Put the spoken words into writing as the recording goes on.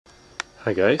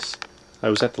Hi guys, I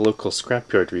was at the local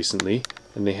scrapyard recently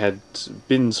and they had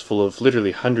bins full of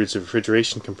literally hundreds of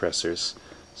refrigeration compressors,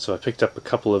 so I picked up a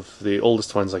couple of the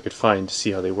oldest ones I could find to see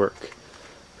how they work.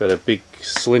 Got a big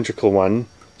cylindrical one,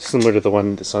 similar to the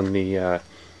one that's on the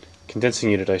condensing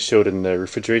unit I showed in the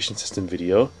refrigeration system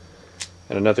video,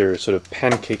 and another sort of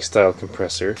pancake style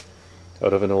compressor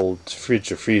out of an old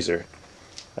fridge or freezer.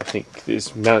 I think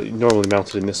it's normally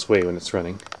mounted in this way when it's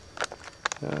running.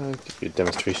 I'll give you a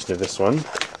demonstration of this one.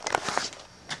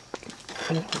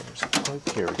 There's a plug.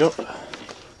 Here we go.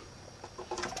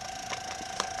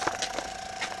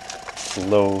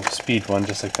 Low speed one,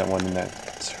 just like that one in that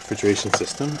refrigeration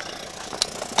system.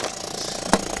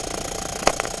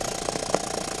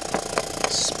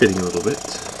 Spitting a little bit.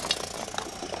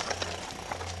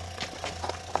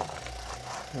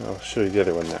 I'll show you the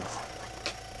other one now.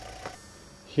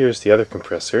 Here's the other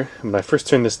compressor. When I first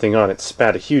turned this thing on, it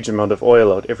spat a huge amount of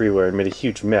oil out everywhere and made a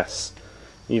huge mess.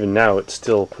 Even now it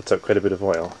still puts out quite a bit of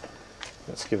oil.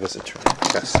 Let's give this a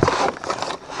test. You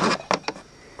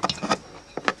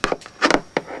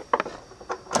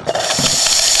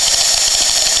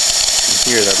can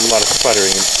hear that a lot of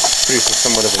sputtering and producing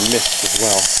somewhat of a mist as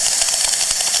well.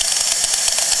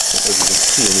 I don't know if you can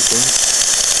see anything.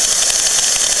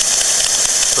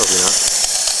 Probably not.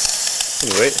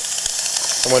 Anyway,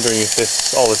 I'm wondering if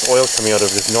all this oil coming out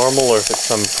of it is normal or if it's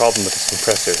some problem with this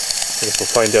compressor. I guess we'll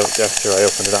find out after I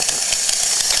open it up.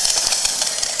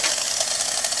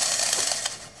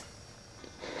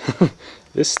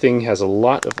 This thing has a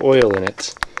lot of oil in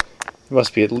it. There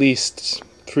must be at least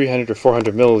 300 or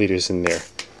 400 milliliters in there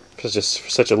for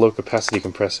such a low capacity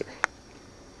compressor.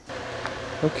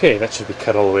 Okay, that should be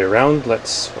cut all the way around.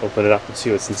 Let's open it up and see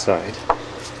what's inside.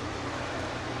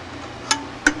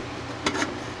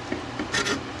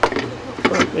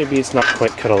 Maybe it's not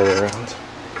quite cut all the way around.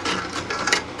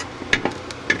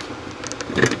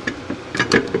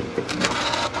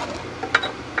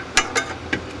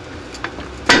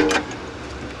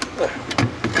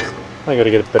 I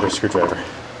gotta get a better screwdriver.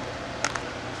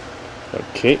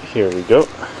 Okay, here we go.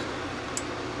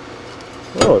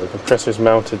 Oh, the compressor's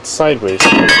mounted sideways,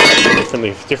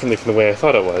 differently from the way I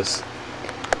thought it was.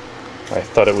 I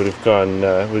thought it would have gone,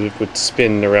 would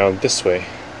spin around this way.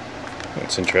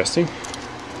 That's interesting.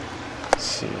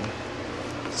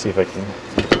 Let's see if I can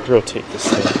rotate this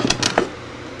thing.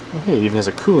 Oh, hey, it even has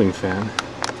a cooling fan.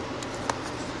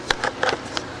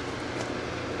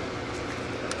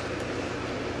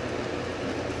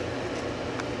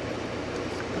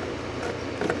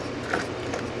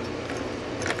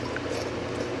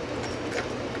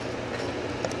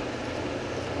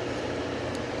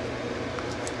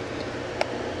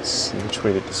 Let's see, which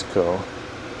way did this go?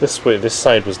 This way, this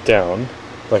side was down.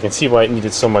 I can see why it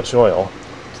needed so much oil.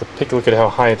 So take a look at how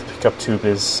high the pickup tube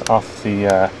is off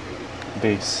the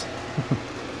base.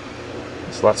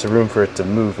 There's lots of room for it to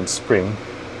move and spring.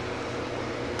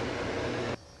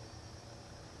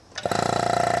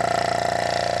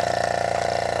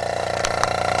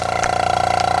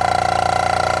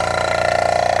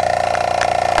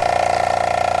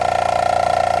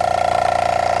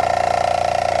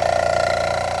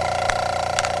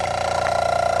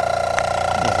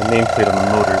 The nameplate on the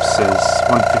motor says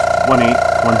 1.8,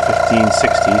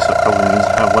 115/60, so it probably means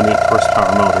it has a 1.8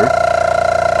 horsepower motor.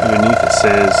 Underneath it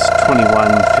says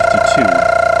 2152.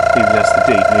 Maybe that's the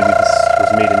date. Maybe this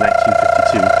was made in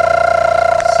 1952.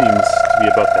 Seems to be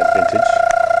about that vintage.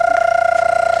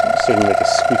 It's starting to make a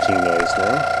squeaking noise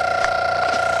now.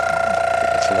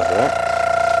 That's enough of that.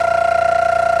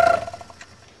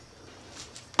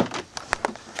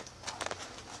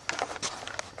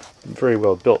 Very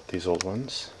well built, these old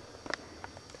ones.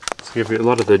 So a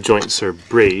lot of the joints are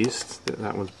brazed.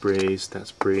 That one's brazed,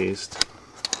 that's brazed.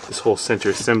 This whole center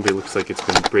assembly looks like it's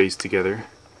been brazed together.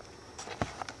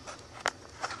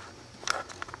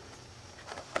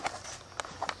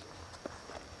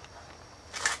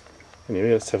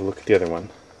 Anyway, let's have a look at the other one.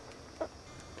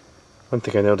 One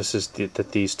thing I noticed is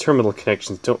that these terminal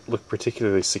connections don't look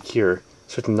particularly secure.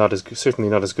 Certainly not as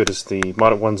good as the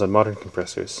ones on modern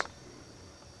compressors.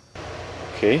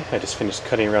 Okay, I just finished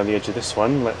cutting around the edge of this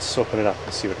one. Let's open it up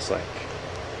and see what it's like.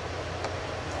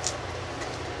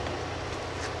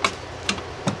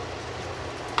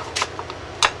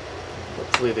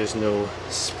 Hopefully there's no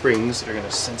springs that are going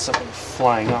to send something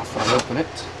flying off when I open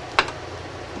it.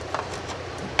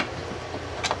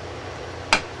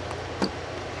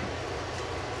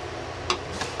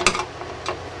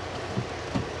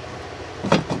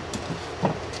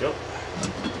 There we go.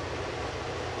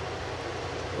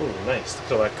 Oh, nice. Look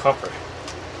at all that copper.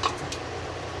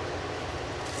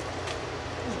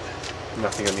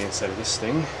 Nothing on the inside of this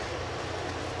thing.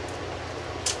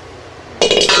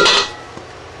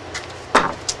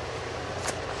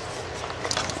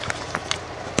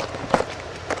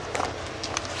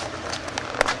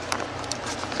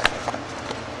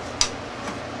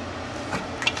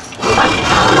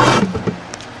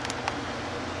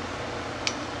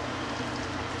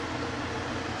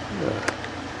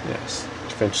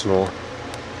 conventional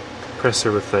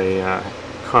compressor with a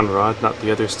con rod, not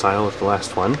the other style of the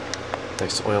last one.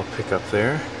 Nice oil pickup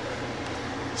there.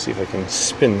 Let's see if I can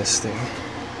spin this thing.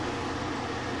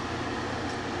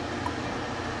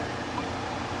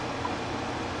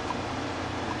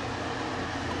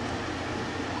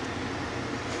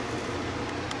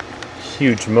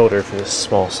 Huge motor for this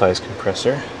small size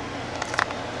compressor.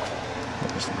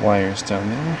 There's the wires down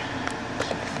there. See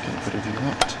if I can get a better view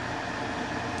of that.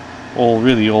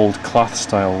 Really old cloth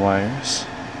style wires.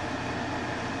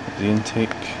 The intake.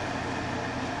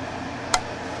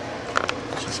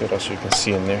 Let's see what else you can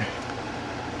see in there.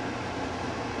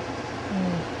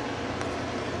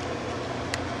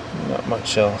 Not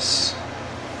much else.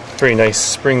 Very nice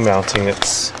spring mounting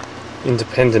that's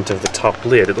independent of the top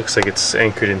lid. It looks like it's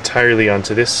anchored entirely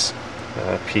onto this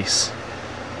piece.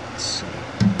 Let's see.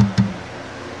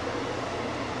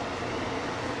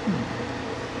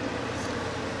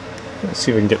 Let's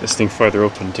see if we can get this thing farther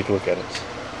open and take a look at it.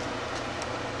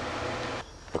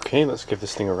 Okay, let's give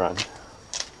this thing a run.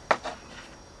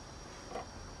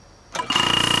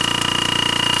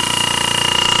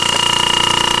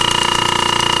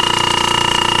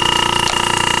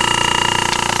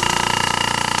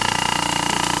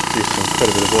 Quite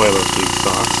a bit of oil out the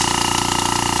exhaust.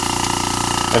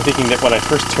 I'm thinking that when I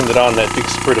first turned it on, that big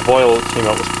spurt of oil that came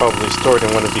out was probably stored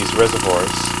in one of these reservoirs.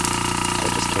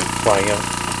 It just came flying out.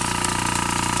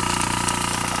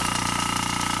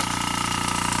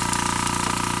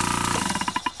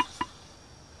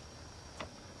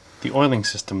 The oiling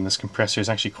system in this compressor is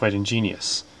actually quite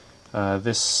ingenious.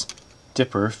 This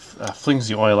dipper flings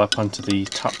the oil up onto the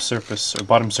top surface or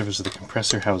bottom surface of the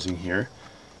compressor housing here,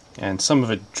 and some of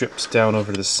it drips down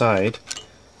over to the side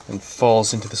and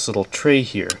falls into this little tray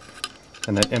here,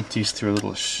 and that empties through a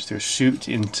little chute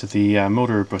into the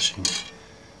motor bushing.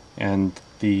 And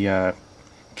the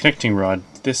connecting rod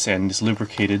at this end is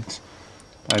lubricated,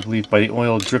 I believe, by the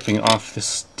oil dripping off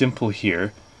this dimple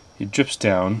here. It drips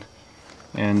down,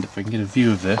 and if I can get a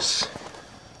view of this,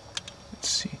 let's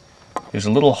see, there's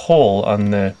a little hole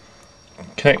on the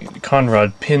con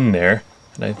rod pin there.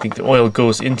 And I think the oil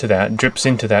goes into that, drips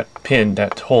into that pin,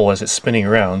 that hole as it's spinning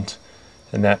around,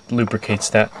 and that lubricates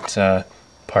that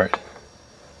part.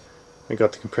 I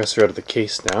got the compressor out of the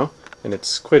case now, and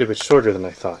it's quite a bit shorter than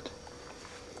I thought.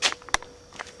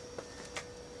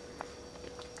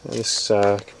 Now this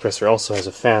compressor also has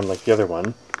a fan like the other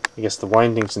one. I guess the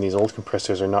windings in these old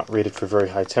compressors are not rated for very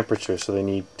high temperature, so they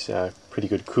need pretty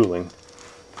good cooling.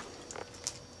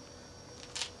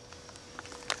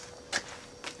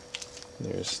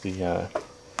 There's the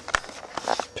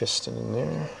piston in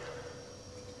there.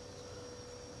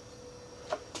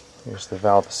 Here's the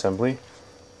valve assembly.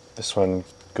 This one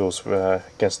goes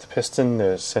against the piston.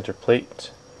 There's center plate.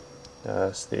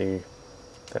 That's the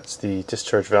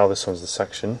discharge valve. This one's the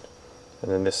suction.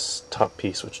 And then this top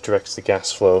piece, which directs the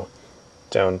gas flow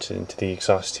down into the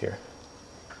exhaust here.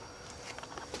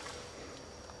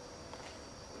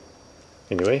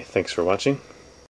 Anyway, thanks for watching.